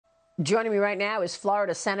Joining me right now is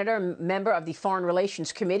Florida Senator, member of the Foreign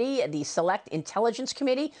Relations Committee, the Select Intelligence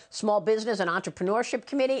Committee, Small Business and Entrepreneurship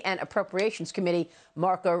Committee, and Appropriations Committee,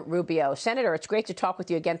 Marco Rubio. Senator, it's great to talk with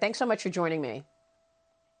you again. Thanks so much for joining me.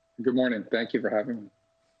 Good morning. Thank you for having me.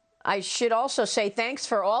 I should also say thanks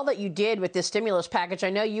for all that you did with this stimulus package.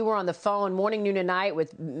 I know you were on the phone morning, noon, and night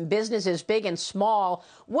with businesses big and small.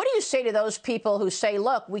 What do you say to those people who say,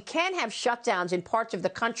 look, we can't have shutdowns in parts of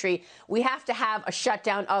the country. We have to have a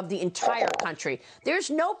shutdown of the entire country.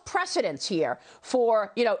 There's no precedence here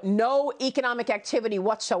for, no economic activity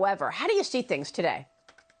whatsoever. How do you see things today?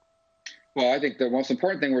 Well, I think the most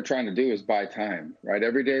important thing we're trying to do is buy time, right?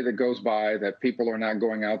 Every day that goes by that people are not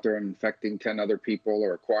going out there and infecting 10 other people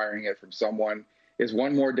or acquiring it from someone is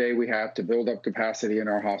one more day we have to build up capacity in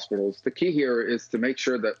our hospitals. The key here is to make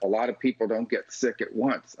sure that a lot of people don't get sick at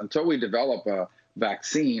once. Until we develop a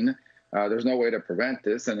vaccine, there's no way to prevent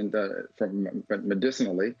this from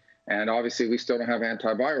medicinally. And obviously, we still don't have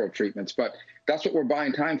antiviral treatments, but that's what we're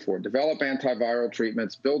buying time for. Develop antiviral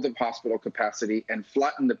treatments, build up hospital capacity, and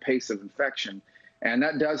flatten the pace of infection. And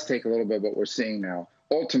that does take a little bit of what we're seeing now.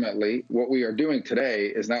 Ultimately, what we are doing today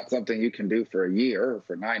is not something you can do for a year or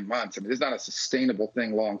for 9 months. I mean, it's not a sustainable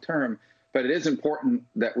thing long term, but it is important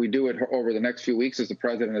that we do it over the next few weeks, as the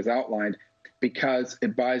president has outlined, because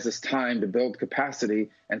it buys us time to build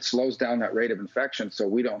capacity and slows down that rate of infection so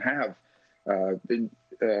we don't have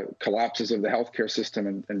collapses of the healthcare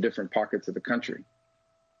system in different pockets of the country.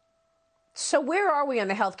 So where are we on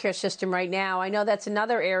the healthcare system right now? I know that's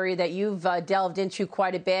another area that you've delved into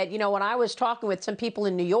quite a bit. When I was talking with some people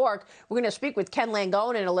in New York, we're going to speak with Ken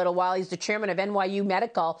Langone in a little while. He's the chairman of NYU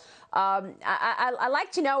Medical. I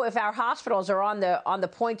like to know if our hospitals are on the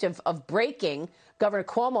point of breaking. Governor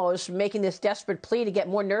Cuomo is making this desperate plea to get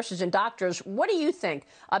more nurses and doctors. What do you think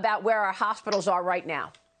about where our hospitals are right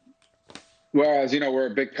now? Well, as you know, we're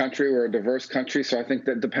a big country. We're a diverse country. So I think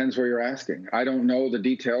that depends where you're asking. I don't know the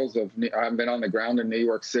details I haven't been on the ground in New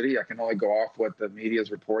York City. I can only go off what the media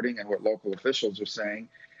is reporting and what local officials are saying.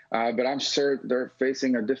 But I'm sure they're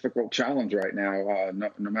facing a difficult challenge right now,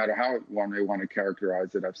 no matter how one may want to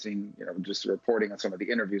characterize it. I've seen, just reporting on some of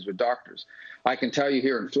the interviews with doctors. I can tell you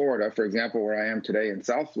here in Florida, for example, where I am today in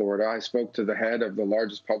South Florida, I spoke to the head of the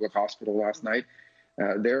largest public hospital last night.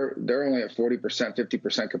 They're only at 40%,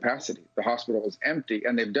 50% capacity. The hospital is empty,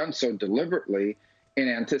 and they've done so deliberately in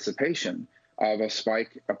anticipation of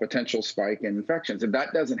a potential spike in infections. If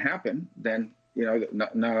that doesn't happen, then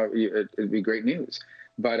it'd be great news.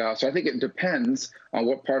 But so I think it depends on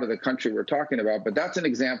what part of the country we're talking about. But that's an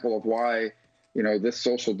example of why this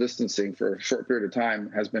social distancing for a short period of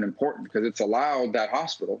time has been important, because it's allowed that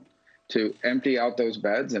hospital to empty out those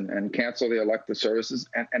beds and cancel the elective services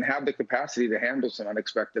and have the capacity to handle some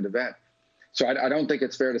unexpected event. So I don't think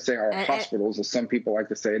it's fair to say our hospitals, as some people like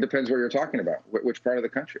to say. It depends where you're talking about, which part of the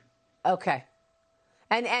country. Okay.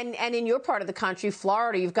 And in your part of the country,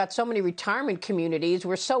 Florida, you've got so many retirement communities.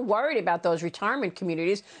 We're so worried about those retirement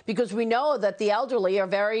communities because we know that the elderly are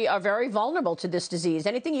very vulnerable to this disease.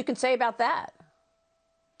 Anything you can say about that?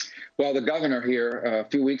 Well, the governor here a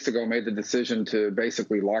few weeks ago made the decision to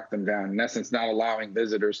basically lock them down, in essence, not allowing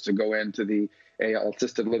visitors to go into the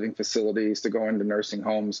assisted living facilities, to go into nursing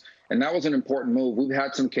homes. And that was an important move. We've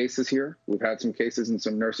had some cases here. We've had some cases in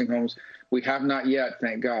some nursing homes. We have not yet,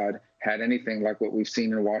 thank God, had anything like what we've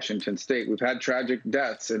seen in Washington State. We've had tragic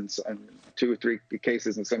deaths in 2 or 3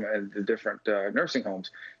 cases in some of the different nursing homes,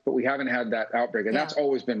 but we haven't had that outbreak. And that's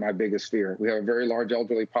always been my biggest fear. We have a very large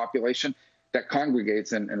elderly population that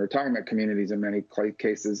congregates in retirement communities in many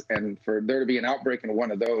cases. And for there to be an outbreak in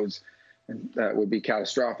one of those, that would be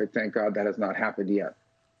catastrophic. Thank God that has not happened yet.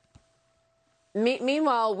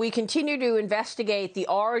 Meanwhile, we continue to investigate the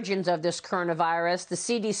origins of this coronavirus. The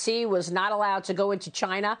CDC was not allowed to go into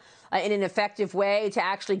China in an effective way to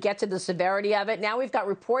actually get to the severity of it. Now we've got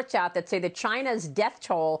reports out that say that China's death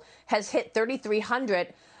toll has hit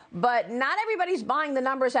 3,300. But not everybody's buying the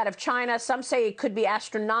numbers out of China. Some say it could be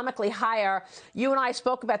astronomically higher. You and I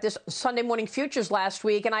spoke about this Sunday Morning Futures last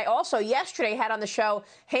week. And I also yesterday had on the show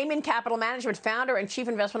Heyman Capital Management founder and chief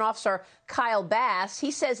investment officer Kyle Bass.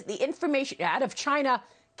 He says the information out of China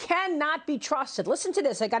cannot be trusted. Listen to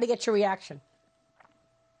this. I got to get your reaction.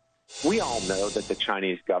 We all know that the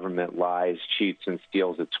Chinese government lies, cheats, and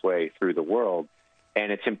steals its way through the world.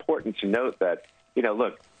 And it's important to note that,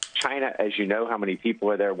 look, China, as you know, how many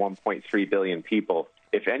people are there? 1.3 billion people.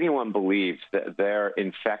 If anyone believes that their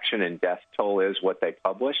infection and death toll is what they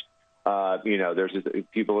published, there's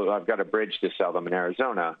people. I've got a bridge to sell them in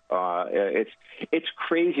Arizona. It's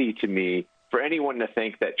crazy to me for anyone to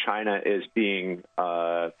think that China is being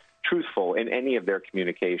truthful in any of their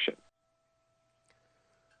communication.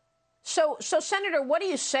 So, Senator, what do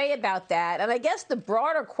you say about that? And I guess the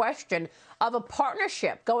broader question of a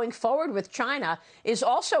partnership going forward with China is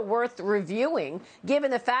also worth reviewing,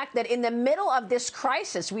 given the fact that in the middle of this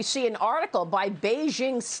crisis, we see an article by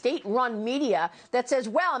Beijing state-run media that says,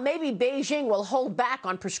 well, maybe Beijing will hold back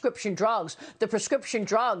on prescription drugs, the prescription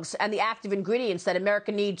drugs and the active ingredients that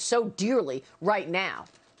America needs so dearly right now.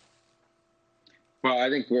 Well,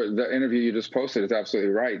 I think the interview you just posted is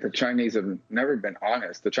absolutely right. The Chinese have never been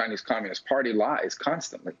honest. The Chinese Communist Party lies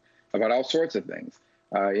constantly about all sorts of things.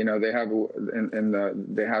 You know, they have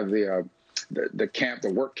the camp,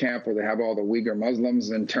 the work camp, where they have all the Uyghur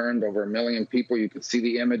Muslims interned, over 1 million people. You can see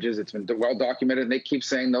the images. It's been well documented. And they keep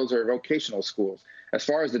saying those are vocational schools. As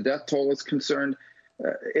far as the death toll is concerned,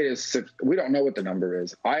 we don't know what the number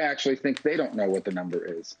is. I actually think they don't know what the number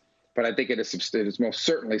is. But I think it is most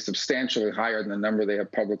certainly substantially higher than the number they have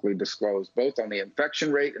publicly disclosed, both on the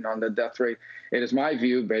infection rate and on the death rate. It is my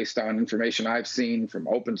view, based on information I've seen from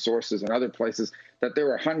open sources and other places, that there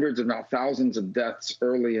were hundreds, if not thousands, of deaths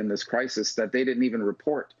early in this crisis that they didn't even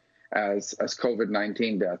report as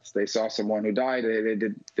COVID-19 deaths. They saw someone who died.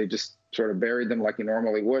 They just sort of buried them like you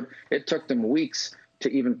normally would. It took them weeks to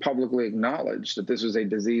even publicly acknowledge that this was a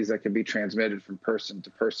disease that could be transmitted from person to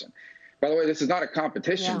person. By the way, this is not a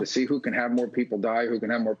competition to see who can have more people die, who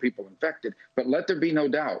can have more people infected. But let there be no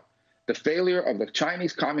doubt, the failure of the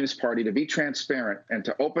Chinese Communist Party to be transparent and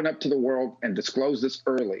to open up to the world and disclose this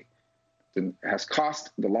early has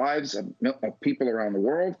cost the lives of people around the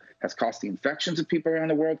world, has cost the infections of people around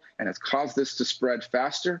the world, and has caused this to spread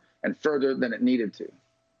faster and further than it needed to.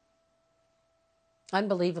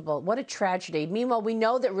 Unbelievable. What a tragedy. Meanwhile, we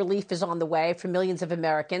know that relief is on the way for millions of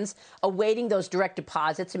Americans awaiting those direct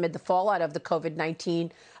deposits amid the fallout of the COVID-19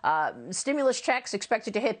 stimulus checks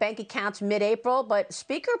expected to hit bank accounts mid-April. But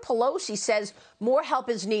Speaker Pelosi says more help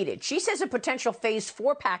is needed. She says a potential phase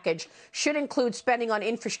 4 package should include spending on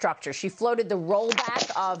infrastructure. She floated the rollback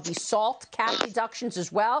of the SALT cap deductions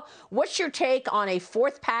as well. What's your take on a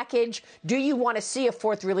fourth package? Do you want to see a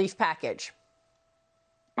fourth relief package?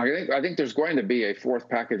 I think there's going to be a fourth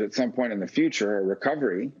package at some point in the future, a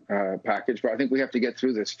recovery package, but I think we have to get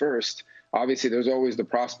through this first. Obviously, there's always the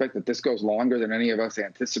prospect that this goes longer than any of us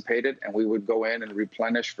anticipated, and we would go in and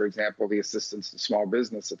replenish, for example, the assistance to small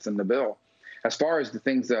business that's in the bill. As far as the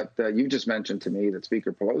things that you just mentioned to me that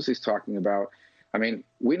Speaker Pelosi's talking about, I mean,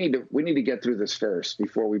 we need to get through this first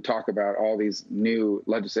before we talk about all these new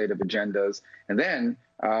legislative agendas, and then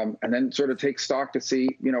sort of take stock to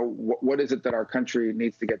see, you know, what is it that our country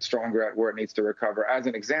needs to get stronger at, where it needs to recover. As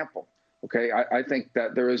an example, okay, I think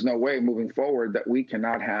that there is no way moving forward that we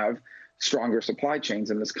cannot have stronger supply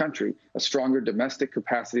chains in this country, a stronger domestic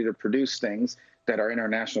capacity to produce things that are in our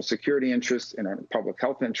national security interests, in our public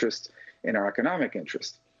health interests, in our economic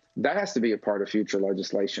interests. That has to be a part of future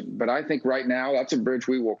legislation. But I think right now, that's a bridge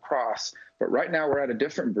we will cross. But right now, we're at a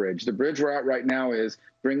different bridge. The bridge we're at right now is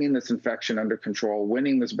bringing this infection under control,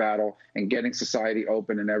 winning this battle, and getting society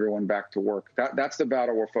open and everyone back to work. That's the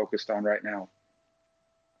battle we're focused on right now.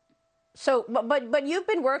 So, but you've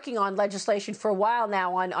been working on legislation for a while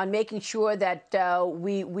now on making sure that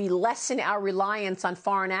we lessen our reliance on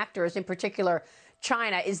foreign actors, in particular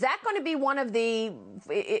China. Is that going to be one of the,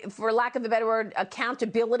 for lack of a better word,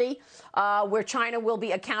 accountability, where China will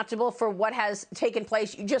be accountable for what has taken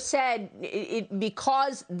place? You just said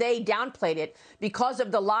because they downplayed it, because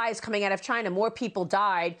of the lies coming out of China, more people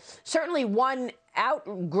died. Certainly one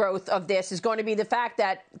outgrowth of this is going to be the fact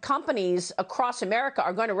that companies across America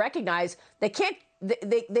are going to recognize they can't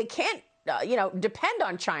depend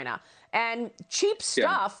on China, and cheap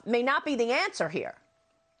stuff may not be the answer here.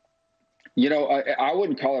 You know, I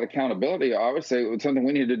wouldn't call it accountability. I would say it's something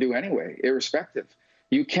we need to do anyway, irrespective.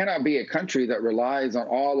 You cannot be a country that relies on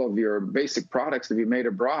all of your basic products to be made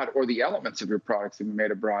abroad, or the elements of your products to be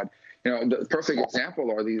made abroad. You know, the perfect example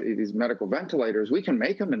are these medical ventilators. We can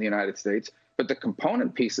make them in the United States, but the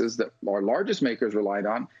component pieces that our largest makers relied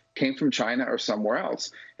on came from China or somewhere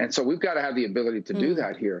else. And so we've got to have the ability to do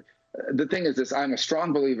that here. The thing is this, I'm a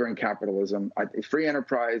strong believer in capitalism. Free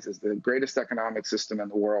enterprise is the greatest economic system in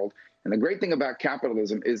the world. And the great thing about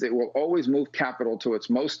capitalism is it will always move capital to its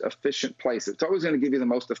most efficient place. It's always going to give you the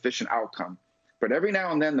most efficient outcome. But every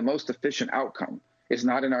now and then, the most efficient outcome is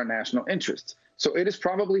not in our national interests. So it is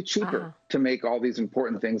probably cheaper to make all these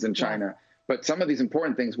important things in China. But some of these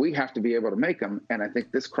important things, we have to be able to make them. And I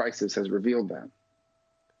think this crisis has revealed that.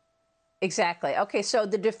 Exactly. Okay, so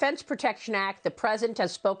the Defense Protection Act, the president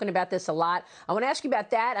has spoken about this a lot. I want to ask you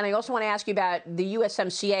about that, and I also want to ask you about the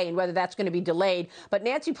USMCA and whether that's going to be delayed. But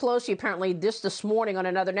Nancy Pelosi apparently this morning on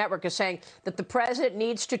another network is saying that the president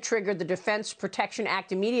needs to trigger the Defense Protection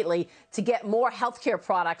Act immediately to get more health care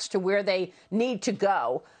products to where they need to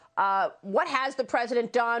go. What has the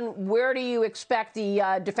president done? Where do you expect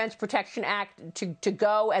the Defense Protection Act to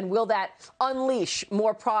go, and will that unleash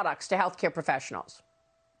more products to health care professionals?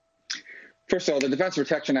 First of all, the Defense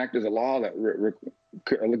Protection Act is a law that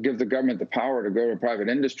gives the government the power to go to private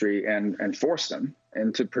industry and force them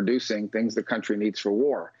into producing things the country needs for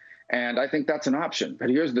war. And I think that's an option. But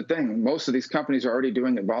here's the thing. Most of these companies are already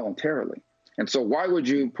doing it voluntarily. And so why would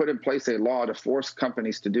you put in place a law to force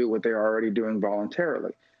companies to do what they are already doing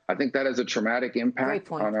voluntarily? I think that has a traumatic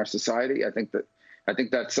impact on our society. I think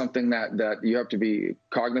that's something that you have to be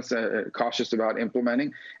cognizant, cautious about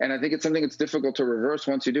implementing. And I think it's something that's difficult to reverse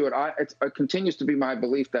once you do it. It continues to be my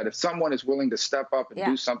belief that if someone is willing to step up and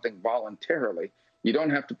do something voluntarily, you don't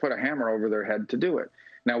have to put a hammer over their head to do it.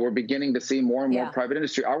 Now, we're beginning to see more and more private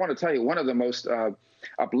industry. I want to tell you, one of the most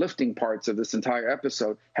uplifting parts of this entire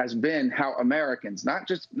episode has been how Americans, not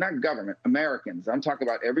government, Americans, I'm talking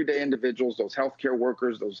about everyday individuals, those healthcare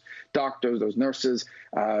workers, those doctors, those nurses,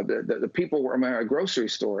 the people who are in a grocery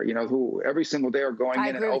store, who every single day are going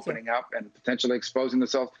in and opening up and potentially exposing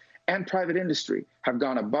themselves, and private industry have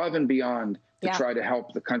gone above and beyond to try to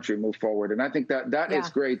help the country move forward. And I think that is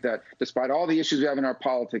great, that despite all the issues we have in our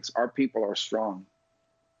politics, our people are strong.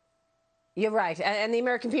 You're right. And the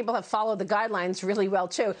American people have followed the guidelines really well,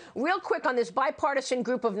 too. Real quick on this bipartisan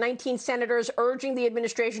group of 19 senators urging the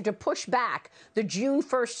administration to push back the June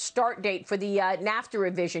 1st start date for the NAFTA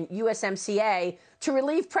revision, USMCA, to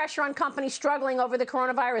relieve pressure on companies struggling over the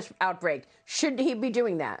coronavirus outbreak. Should he be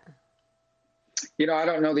doing that? I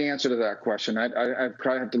don't know the answer to that question. I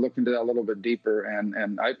probably have to look into that a little bit deeper.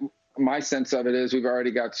 And my sense of it is we've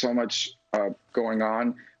already got so much going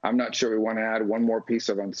on. I'm not sure we want to add one more piece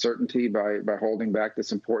of uncertainty by holding back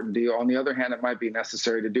this important deal. On the other hand, it might be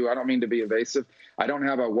necessary to do. I don't mean to be evasive. I don't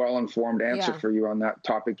have a well-informed answer for you on that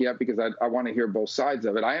topic yet because I want to hear both sides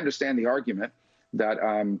of it. I understand the argument that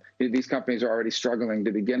these companies are already struggling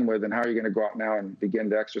to begin with, and how are you going to go out now and begin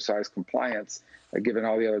to exercise compliance given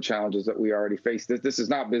all the other challenges that we already face? This is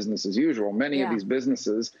not business as usual. Many of these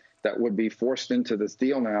businesses that would be forced into this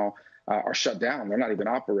deal now are shut down. They're not even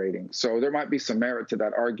operating. So there might be some merit to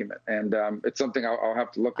that argument. And it's something I'll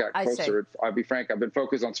have to look at closer. I'll be frank, I've been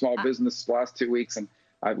focused on small business the last 2 weeks, and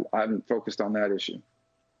I'm focused on that issue.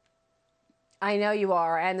 I know you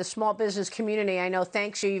are. And the small business community, I know,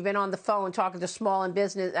 thanks you. You've been on the phone talking to small and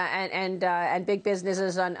business and big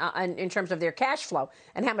businesses in terms of their cash flow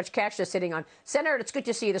and how much cash they're sitting on. Senator, it's good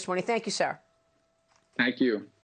to see you this morning. Thank you, sir. Thank you.